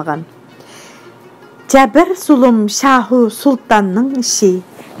qılınğan. Jabr zulüm Şahu Sultanның işi,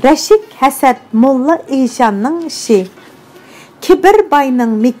 Rəşik Həsəd Molla İşanның işi, Kibir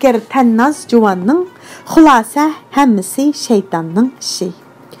bayның mikir Tənnaz Juvanның, xulasa həmmisi şeytanның işi.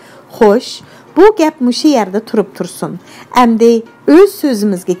 Xoş, bu gəp muşu yerdə turub tursun. Əmdi öz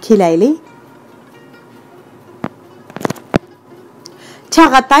sözümüzə keləyli.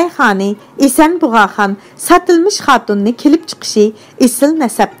 Çağatay xani Esen Buğaxan satılmış xatunni kelib chiqishi esil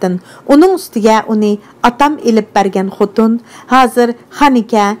nasabdan. Onun ustiga uni atam elib bergan xotun hozir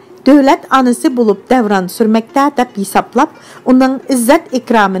xanika davlat anisi bo'lib davron surmakda deb hisoblab, uning izzat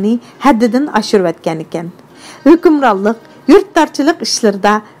ikramini haddidan oshirayotgan ekan. Hukmronlik, yurtdorchilik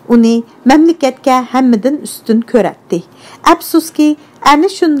ishlarida uni mamlakatga hammadan ustun ko'ratdi. Afsuski, ana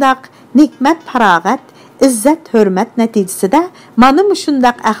shundaq nikmat farog'at, izzat hurmat natijasida mana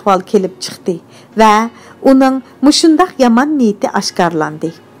mushundaq ahvol kelib chiqdi va uning mushundaq yomon niyati oshkorlandi.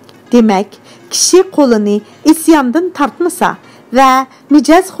 Demak, kishi qo'lini isyondan tortmasa va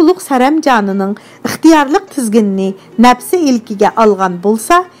mijoz xuluq saramjonining ixtiyorlik tizginini nafsi ilkiga olgan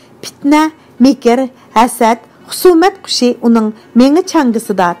bo'lsa, fitna, mekr, hasad, husumat qushi uning mengi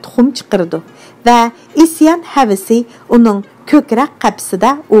changisida tuxum chiqirdi va isyon havisi uning ko'krak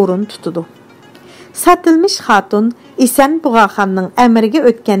qapsida o'rin tutdi. Satılmış xatun Esen Buğaxanның əmriga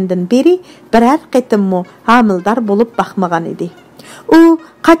o'tgandan beri birər qitimmo hamildar bo'lib baxmagan edi. U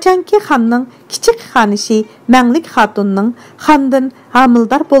qachonki xanning kichik xanishi Mənglik xatunning xandan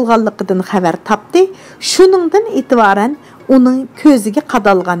hamildar bo'lganligidan xabar topdi, shuningdan e'tiboran uning ko'ziga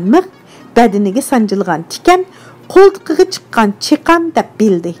qadalgan mig, badaniga sanjilgan tikan, qo'ltiqiga chiqqan chiqan deb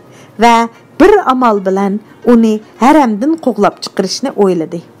bildi va bir amal bilan uni haramdan qo'g'lab chiqarishni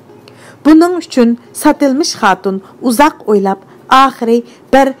o'yladi. Bunun üçün satılmış xatun uzaq oylab, axiri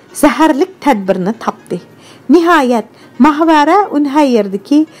bir zaharlik tədbirini tapdı. Nihayət, mahvara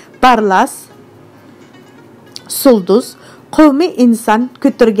unhayerdiki Barlas, Sulduz, qovmi insan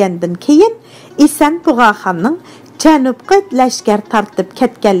götürgəndən keyin Esen Buğaxanның Cənubqa ləşkər tartıb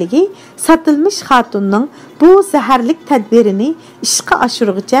ketganligi satılmış xatunның bu zaharlik tədbirini işqa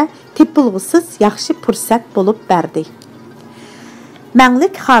aşırğıca tepilg'isiz yaxshi fursat bo'lib berdi.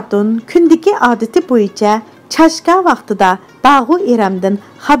 Mənglik xatun kündiki adeti boyunca çaşqa vaqtida Bağu İrəmdən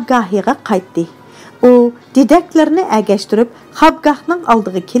xabgahiga qaytdi. O, didəklərini əgəşdirib xabgahның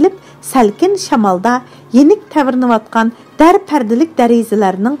aldığı kelib, səlkin şamalda yenik təvirnivatqan dər pərdilik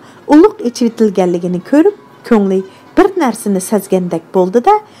dərizilərinin uluq içivitilgənligini görüb, köngli bir nərsini səzgəndək boldu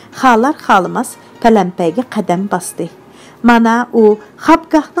da, xalar xalımas pələmpəyge qədəm bastı. Mana o,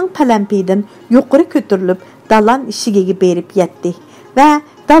 xabgahның pələmpiydən yuqori kötürülüb, dalan işigigi berib yetdi. Və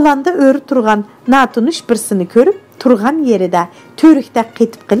dalanda örü turğan natunuş birsini görüb, turğan yerida törükdə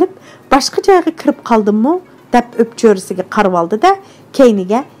qetib qilib, başqa joyga kirib qaldımmı, deb öpçörisiga qarvaldı da,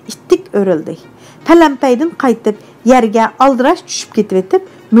 keyniga ittik örüldü. pələmpəydən qaytıb yerga aldirash tushib ketib etib,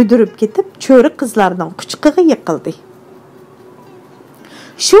 müdürüb ketib, çöri qızlarning quchqig'i yiqildi.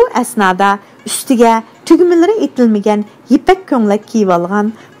 Shu asnoda ustiga tugmalari etilmagan yipak ko'nglak kiyib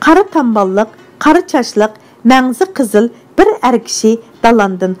olgan, qora tambolliq, qora chashliq, mangzi qizil bir er kishi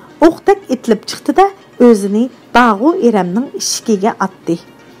dalandan o'qdak etilib chiqdi-da, o'zini Bağu Eremning ishigiga atdi.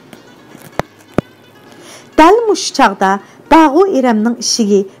 Dal mush chaqda Bağu Eremning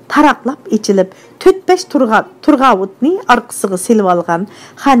ishigi taraqlab ichilib, 4-5 turg'avutni orqasiga silib olgan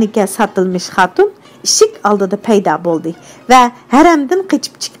xanika satilmish xatun ishik oldida paydo bo'ldi va haramdan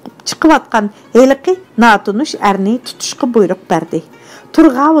qochib chiqayotgan heliqi natunush erni tutishga buyruq berdi.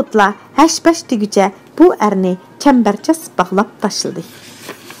 Turg'avutlar hash-bash deguncha bu erni chambarcha bog'lab tashladi.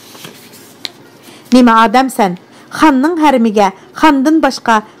 Nima odamsan? Xonning harmiga xondan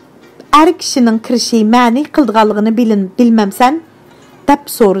boshqa er kishining kirishi ma'ni qildiganligini bilmamsan? deb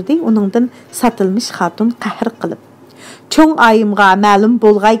so'radi uningdan satilmish xatun qahr qilib. Cho'ng oyimga ma'lum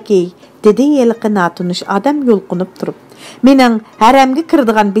bo'lg'ayki, dedi yeliqi natunush odam yo'lqinib turib. Mening haramga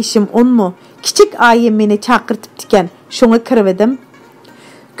kirdigan beshim 10 mu? Kichik oyim meni chaqirtibdi ekan, shunga kirdim.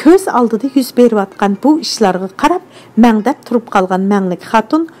 Ko'z oldida yuz berayotgan bu ishlarga qarab, mangdab turib qolgan manglik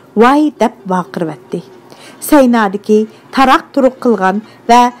xatun voy deb vaqirvatdi. Saynadiki taraq turuq qilgan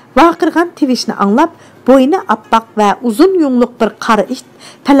va vaqirgan tivishni anglab, bo'yni appoq va uzun yungluq bir qora it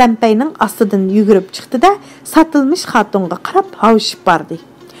palampayning ostidan yugurib chiqdi-da, satilmish xatunga qarab havishib bordi.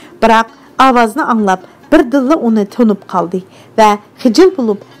 Biroq ovozni anglab, bir dilla uni tunib qoldi va xijil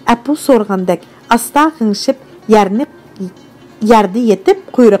bo'lib, apu so'rgandek asta g'ingshib yerda yetib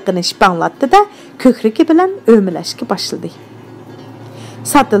quyruqini shpanglatdi-da, ko'krigi bilan o'milashga boshladi.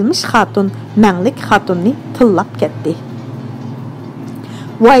 Satilmish xatun manglik xatunni tillab ketdi.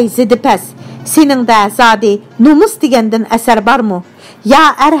 Voy zidipas, seningda zodi nomus degandan asar bormi? Ya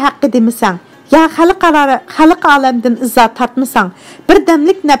er haqqi demisan, ya xalq olamdan izzat tatmisan, bir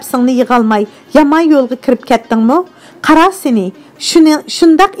damlik nafsingni yig'olmay yomon yo'lga kirib ketdingmi? Qara seni,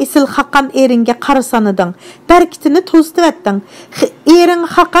 shundaq esil xaqan eringa qarasaniding, barkitini to'zdivatding. Ering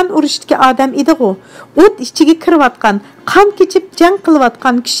xaqan urushdagi odam edi-ku. O't ichiga kirayotgan, qon kechib jang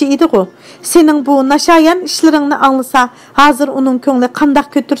qilayotgan kishi edi-ku. Sening bu nashayan ishlaringni anglasa, hozir uning ko'ngli qandaq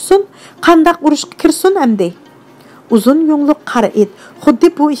ko'tirsin, qandaq urushga kirsin amdi. Uzun yungluq qara it xuddi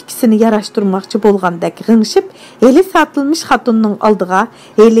bu ikkisini yarashtirmoqchi bo'lgandek g'ingshib, eli satilmish xatunning oldiga,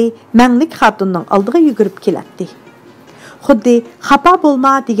 eli manglik xatunning oldiga yugurib keladi. Xuddi xafa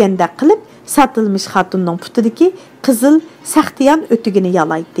bo'lma deganda qilib, satilmish xatunning putidagi qizil saxtiyan o'tigini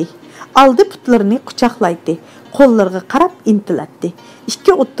yalaydi. Aldı putlarini quchoqlaydi, qo'llariga qarab intiladi.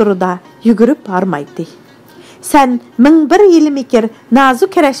 Ikki o'ttirida yugurib bormaydi. Sen 1001 yili mekir nazu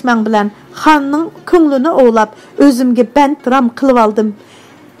kerashmang bilan xonning ko'nglini o'ylab, o'zimga band ram qilib oldim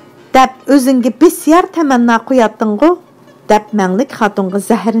deb o'zingga besyar tamanna qo'yatding-ku, deb manglik xatunga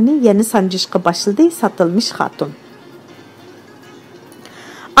zahrini yana sanjishga boshladi satilmish xatun.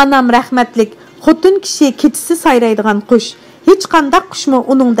 Anam rahmatlik, xotun kishi kechisi sayraydigan qush, hech qanday qushmi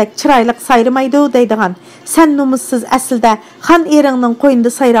uningdek chiroyli sayramaydi deydigan. Sen numussiz aslida xon eringning qo'yinda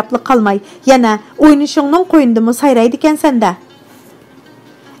sayrapli qolmay, yana o'ynishingning qo'yindimi sayraydi ekansan-da.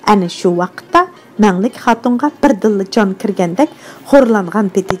 Ana shu vaqtda manglik xatunga bir dilli jon kirgandek xo'rlangan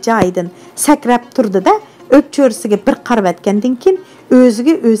peti joyidan sakrab turdi-da, o'pcho'risiga bir qarab atgandan keyin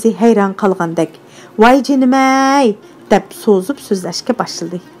o'ziga o'zi hayron qolgandek, "Voy jinim-ey!" deb so'zib so'zlashga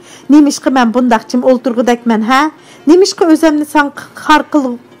boshladi. "Nemishqa men bundaqchim o'ltirgudakman, ha? Nemishqa o'zimni san xar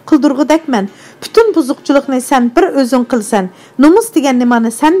qildirgudakman? Bütün buzuqchilikni sen bir o'zing qilsan, nomus degan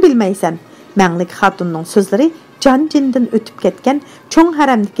nimani sen bilmaysan." Manglik xatunning so'zlari jon-jindan o'tib ketgan cho'ng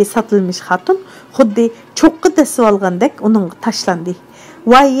haramdagi satilmish xatun xuddi cho'qqi desib olgandek uning tashlandi.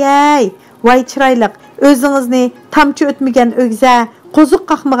 "Voy-ey, voy chiroyliq, o'zingizni tamchi o'tmagan o'gza, qo'ziq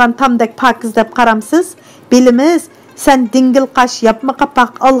qaqmagan tamdak pokiz deb qaramsiz? Bilimiz, sen dingil qash, yapma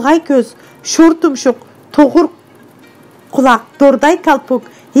qapoq, olg'ay ko'z, sho'r tumshuq, to'g'ir quloq, do'rday kalpuk,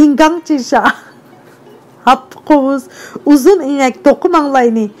 hingang chisha, hap qovuz, uzun inak to'qi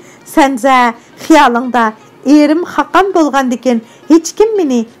manglayni. Senza xiyolingda erim xaqan bo'lgandikin, hech kim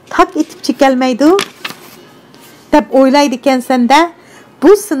meni tak etib chekalmaydi deb o'ylaydi ekansan-da.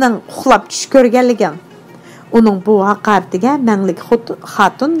 Bu sening uxlab tush ko'rganliging." Uning bu haqaratiga manglik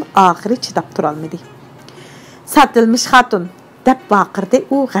xatun oxiri chidab tura olmadi. "Satilmish xatun" deb baqirdi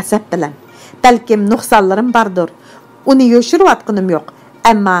u g'azab bilan. "Balkim nuqsonlarim bordir. Uni yo'shirayotganim yo'q.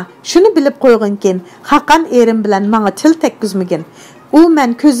 Ammo shuni bilib qo'yginkin, xaqan erim bilan menga til tekkizmagin. U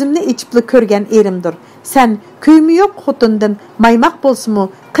men ko'zimni ichibli ko'rgan erimdir. Sen kuymi yo'q xotindan maymoq bo'lsa-mu,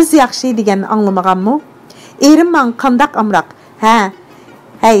 qiz yaxshi deganni anglamaganmi? Erim men qandaq amroq. Ha,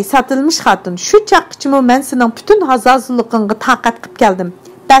 Hey, satılmış hatun, şu çaqqichimi men sening bütün hazazlıqingga taqat qilib keldim.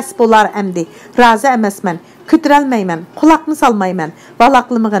 Bas bo'lar endi. Razı emasman. Ko'tarolmayman, quloqni solmayman.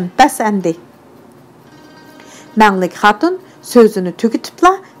 Valaqlimig'in bas endi. Manglik hatun so'zini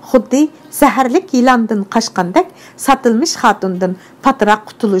tugitibla xuddi zaharlik yılandan qaşqandek satılmış hatundan patiraq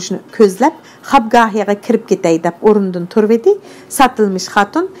qutuluşni ko'zlab xabgahiga kirib ketay deb o'rnidan turdi. Satılmış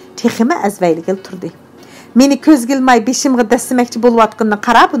hatun teximi azvayligil turdi. Meni ko'zgilmay beshimga dassamakchi bo'layotganini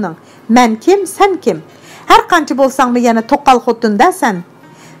qara buning. Men kim, sen kim? Har qancha bo'lsangmi yana to'qal xotunda sen.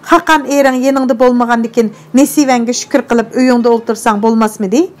 Haqqan ering yeningda bo'lmagandikin nesivanga shukr qilib uyingda o'ltirsang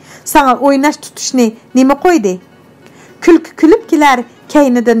bo'lmasmidi? Sana o'ynash tutishni nima qo'ydi? Kulki kulib kelar,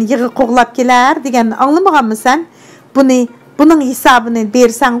 kaynidan yig'i qo'g'lab kelar deganni anglamaganmisan? Buning hisobini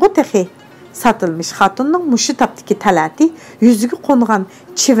bersang-ku texi. Satılmış hatunning mushi tapdiki talati yuziga qo'ngan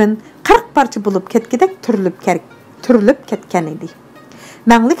chivin 40 parcha bo'lib ketgidek turilib ketgan edi.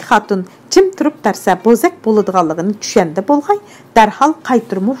 Manglik hatun jim turib tarsa bo'zak bo'ladiganligini tushanda bo'lg'ay darhol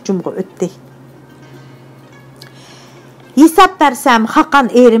qaytirib hujumga o'tdi. Hisob bersam Haqqan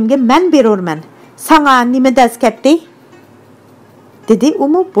erimga men berorman. Sana nima daskatdi? Dedi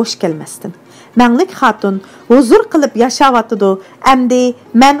umu bo'sh kelmasdan. Manglik hatun huzur qilib yashayotdi. Endi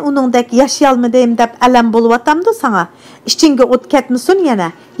men uningdek yashayolmadim deb alam bo'layotamdi sana. Ichingga o't ketmasin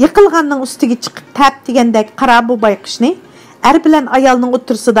yana. Yiqilganning ustiga chiqib tap degandek qara bu bayqishni. Er bilan ayolning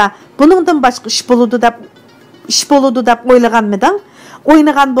o'tirsida buningdan boshqa ish bo'ludi deb o'ylaganmiding?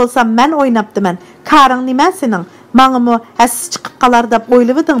 O'ynagan bo'lsam men o'ynabdiman. Qaring nima sening? Mangimi hassiz chiqib qolar deb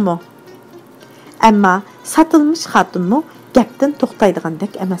o'ylavdingmi? Ammo satılmış hatunmu gapdan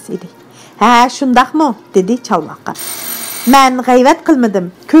to'xtaydigandek emas edi. Ha, shundaqmi? Dedi chalmoqqa. Men g'ayvat qilmadim.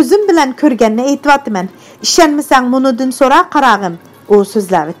 Ko'zim bilan ko'rganni aytyapman. Ishonmasang munidan so'ra qarag'im. U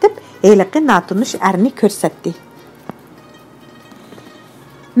so'zlab o'tib, eliqi natunish erni ko'rsatdi.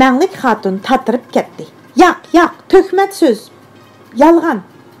 Manglik hatun tatirib ketdi. Yo'q, to'kmat so'z. Yolg'on.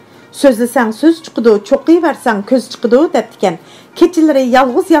 So'zlasang so'z chiqidi, cho'qiyversang ko'z chiqidi debdikan. Kechalari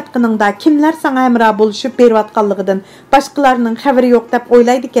yolg'iz yotqiningda kimlar sana hamroh bo'lishib berayotganligidan boshqalarning xabari yo'q deb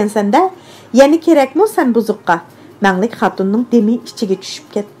o'ylaydi ekansan-da, yana kerakmi sen buzuqqa? Manglik hatunning demi ichiga tushib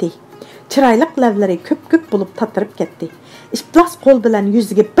ketdi. Chiroyli lavlari ko'p bo'lib tatirib ketdi. Iflos qo'l bilan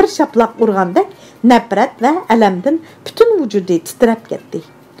yuziga bir shaplaq urgandek nafrat va alamdan butun vujudi titrab ketdi.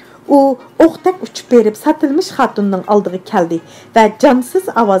 U o'qdak uchib berib satılmış hatunning oldiga keldi va jonsiz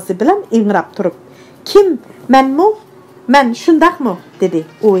ovozi bilan ingrab turib, "Kim? Menmi? Men shundaqmi?" dedi.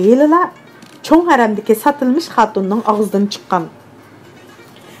 U yelila cho'ng haramdagi satılmış hatunning og'zidan chiqqan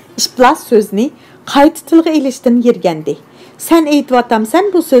iflos so'zni qayta tilga ilishdan yergandi. "Sen aytyotamsan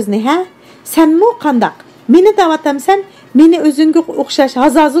bu so'zni, ha? Senmi qandaq? Meni da'vatamsan, meni o'zingga o'xshash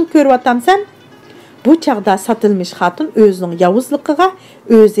hazozul ko'ryotamsan?" Bu chaqda satılmış hatun o'zining yovuzligiga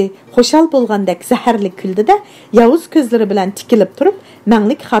o'zi xo'shal bo'lgandek zaharli kuldida yovuz ko'zlari bilan tikilib turib,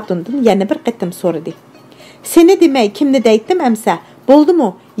 manglik hatundan yana bir qatim so'radi. "Seni demay kimni deytdim amsa? Bo'ldimi?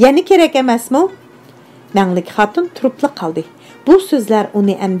 Yana kerak emasmi?" Manglik hatun turibla qoldi. Bu so'zlar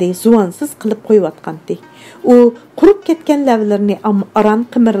uni endi zuvansiz qilib qo'yayotgandi. U qurib ketgan lavlarini aran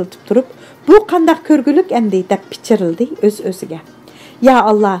qimiriltib turib, "Bu qandaq ko'rgulik endi" deb pichirildi o'z-o'ziga. "Ya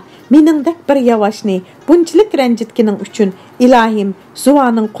Allah, meningdek bir yavaşni bunchilik ranjitkining uchun ilohim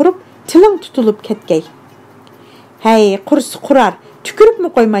zuvaning qurib, tiling tutulib ketgay." "Hey, qursi qurar, tükürüpmi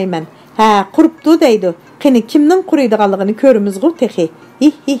qo'ymayman. Ha, quribdi deydi. Qani kimning quriydiganligini ko'rimizgu texi.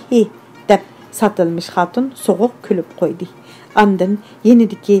 Hi deb satılmış hatun so'g'uq kulib qo'ydi. Andin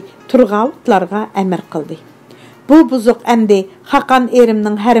yenidiki turg'avutlarga amr qildi. "Bu buzuq endi Haqqan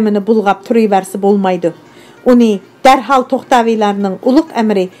erimning harimini bulg'ab turiversa bo'lmaydi. Uni darhol to'xtavilarning ulug'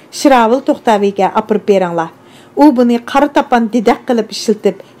 amri Shiravil to'xtaviga apirib beringlar. U buni qari tapan didak qilib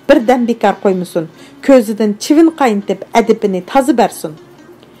ishiltib, birdan bekor qo'ymasin. Ko'zidan chivin qayntib, adibini toza bersin."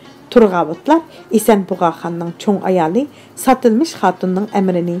 Turg'avutlar Esen Bug'axonning cho'ng ayoli satılmış hatunning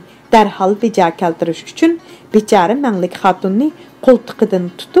amrini darhol beja keltirish uchun bechora manglik hatunni qo'ltiqidan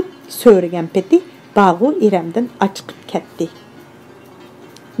tutib so'ragan peti bog'u iramdan ochiqib ketdi.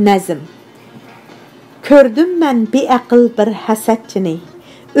 Nazm. Ko'rdim men beaql bir hasadchini,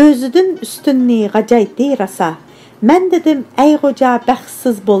 o'zidan ustunni g'ajaydi rasa. Men dedim, "Ey xo'ja,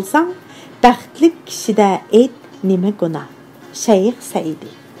 baxtsiz bo'lsang, baxtli kishida ayt nima gunoh." Shayx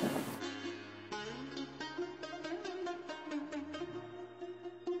Saidi.